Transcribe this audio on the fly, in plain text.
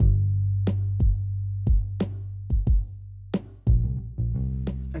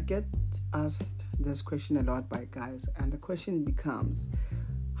get asked this question a lot by guys, and the question becomes,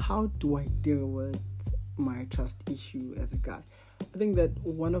 how do I deal with my trust issue as a guy? I think that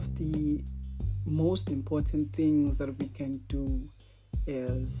one of the most important things that we can do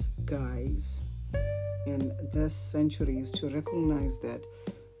as guys in this century is to recognize that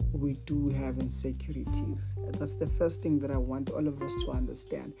we do have insecurities. That's the first thing that I want all of us to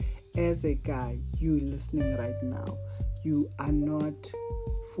understand. As a guy, you listening right now, you are not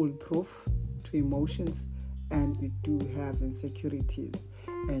foolproof to emotions, and you do have insecurities,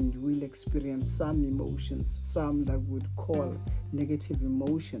 and you will experience some emotions, some that would call negative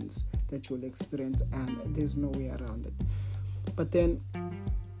emotions that you'll experience, and there's no way around it. But then,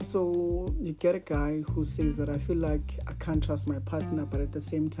 so you get a guy who says that I feel like I can't trust my partner, but at the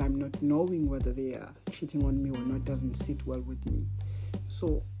same time not knowing whether they are cheating on me or not doesn't sit well with me.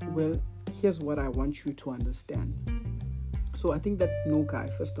 So, well, here's what I want you to understand. So I think that no guy,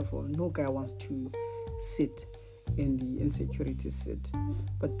 first of all, no guy wants to sit in the insecurity seat.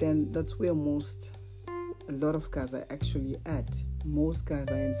 But then that's where a lot of guys are actually at. Most guys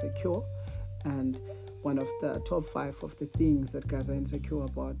are insecure, and one of the top 5 of the things that guys are insecure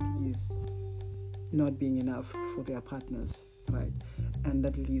about is not being enough for their partners, right? And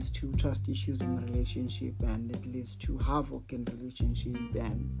that leads to trust issues in the relationship, and it leads to havoc in the relationship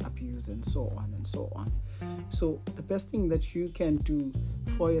and abuse and so on and so on. So the best thing that you can do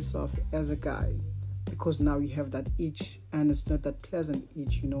for yourself as a guy, because now you have that itch, and it's not that pleasant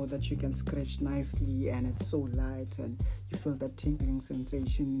itch, that you can scratch nicely, and it's so light, and you feel that tingling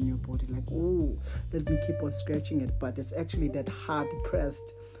sensation in your body, like, oh, let me keep on scratching it, but it's actually that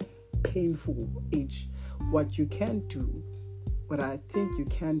hard-pressed, painful itch. What I think you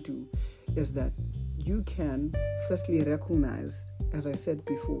can do is that you can firstly recognize, as I said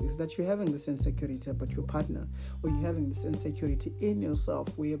before, is that you're having this insecurity about your partner, or you're having this insecurity in yourself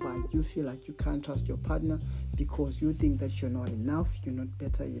whereby you feel like you can't trust your partner because you think that you're not enough, you're not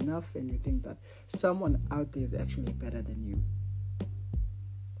better enough, and you think that someone out there is actually better than you.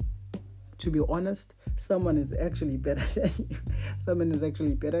 To be honest, someone is actually better than you. Someone is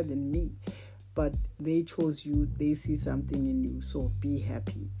actually better than me. But they chose you, they see something in you, so be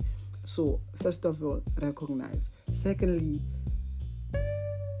happy. So, first of all, recognize. Secondly,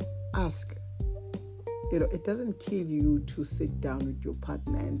 ask. It doesn't kill you to sit down with your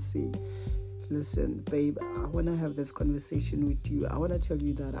partner and say, listen, babe, I want to have this conversation with you. I want to tell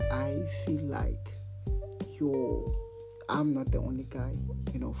you that I feel like I'm not the only guy,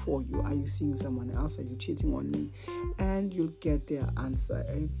 for you. Are you seeing someone else? Are you cheating on me? And you'll get their answer.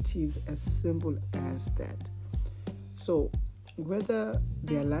 It is as simple as that. So, whether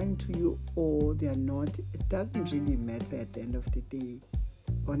they're lying to you or they're not, it doesn't really matter at the end of the day.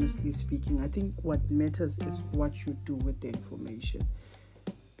 Honestly speaking, I think what matters is what you do with the information.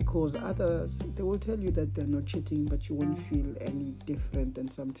 Because others, they will tell you that they're not cheating, but you won't feel any different.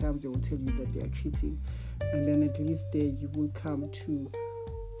 And sometimes they will tell you that they are cheating. And then at least there you will come to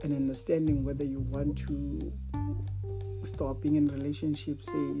an understanding whether you want to stop being in a relationship,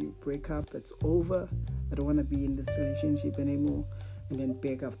 say you break up, it's over, I don't want to be in this relationship anymore, and then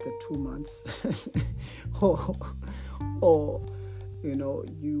beg after 2 months. or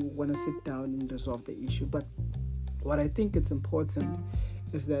you want to sit down and resolve the issue. But what I think it's important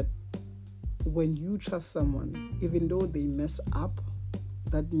is that when you trust someone, even though they mess up,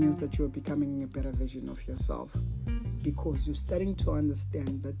 that means that you're becoming a better version of yourself, because you're starting to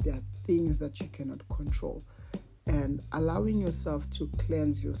understand that there are things that you cannot control, and allowing yourself to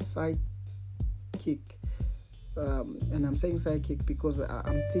cleanse your psychic. And I'm saying psychic because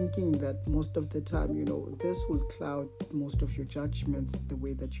I'm thinking that most of the time, this will cloud most of your judgments, the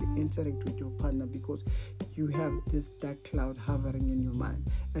way that you interact with your partner, because you have this dark cloud hovering in your mind,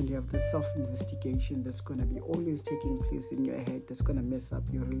 and you have the self-investigation that's going to be always taking place in your head, that's going to mess up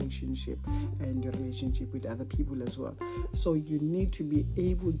your relationship and your relationship with other people as well. So you need to be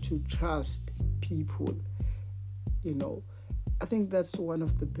able to trust people, I think that's one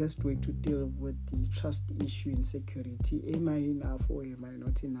of the best way to deal with the trust issue, insecurity. Am I enough or am I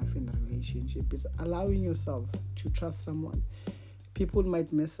not enough in a relationship? Is allowing yourself to trust someone. People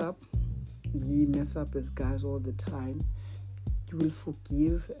might mess up. We mess up as guys all the time. You will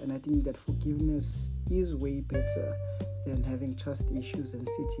forgive, and I think that forgiveness is way better than having trust issues and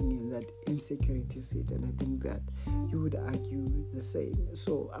sitting in that insecurity seat. And I think that you would argue the same.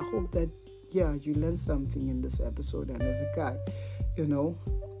 So I hope that you learned something in this episode. And as a guy, you're no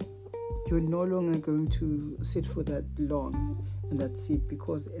longer going to sit for that long in that seat,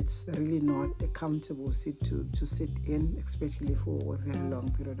 because it's really not a comfortable seat to sit in, especially for a very long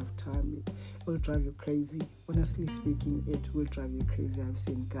period of time. It will drive you crazy. Honestly speaking, it will drive you crazy. I've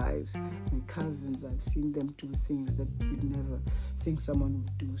seen guys, my cousins, I've seen them do things that you'd never think someone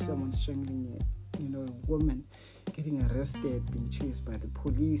would do. Someone strangling a woman, getting arrested, being chased by the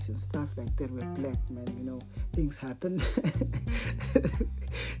police and stuff like that. We're black, man, things happen.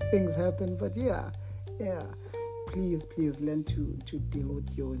 Things happen, but yeah. Please learn to deal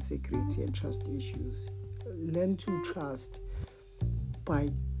with your insecurity and trust issues. Learn to trust by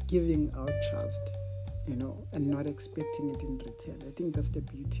giving out trust, and not expecting it in return. I think that's the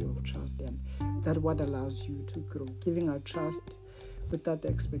beauty of trust, and that's what allows you to grow. Giving out trust without the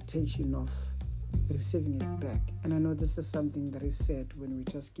expectation of receiving it back. And I know this is something that is said when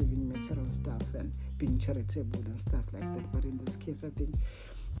we're just giving material stuff and being charitable and stuff like that. But in this case, I think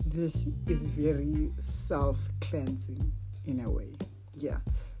this is very self-cleansing in a way. Yeah.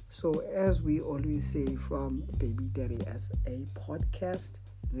 So as we always say from Baby Daddy as a podcast,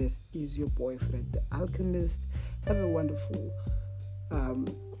 this is your boyfriend, the Alchemist. Have a wonderful,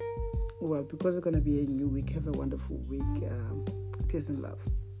 because it's going to be a new week, have a wonderful week. Peace and love.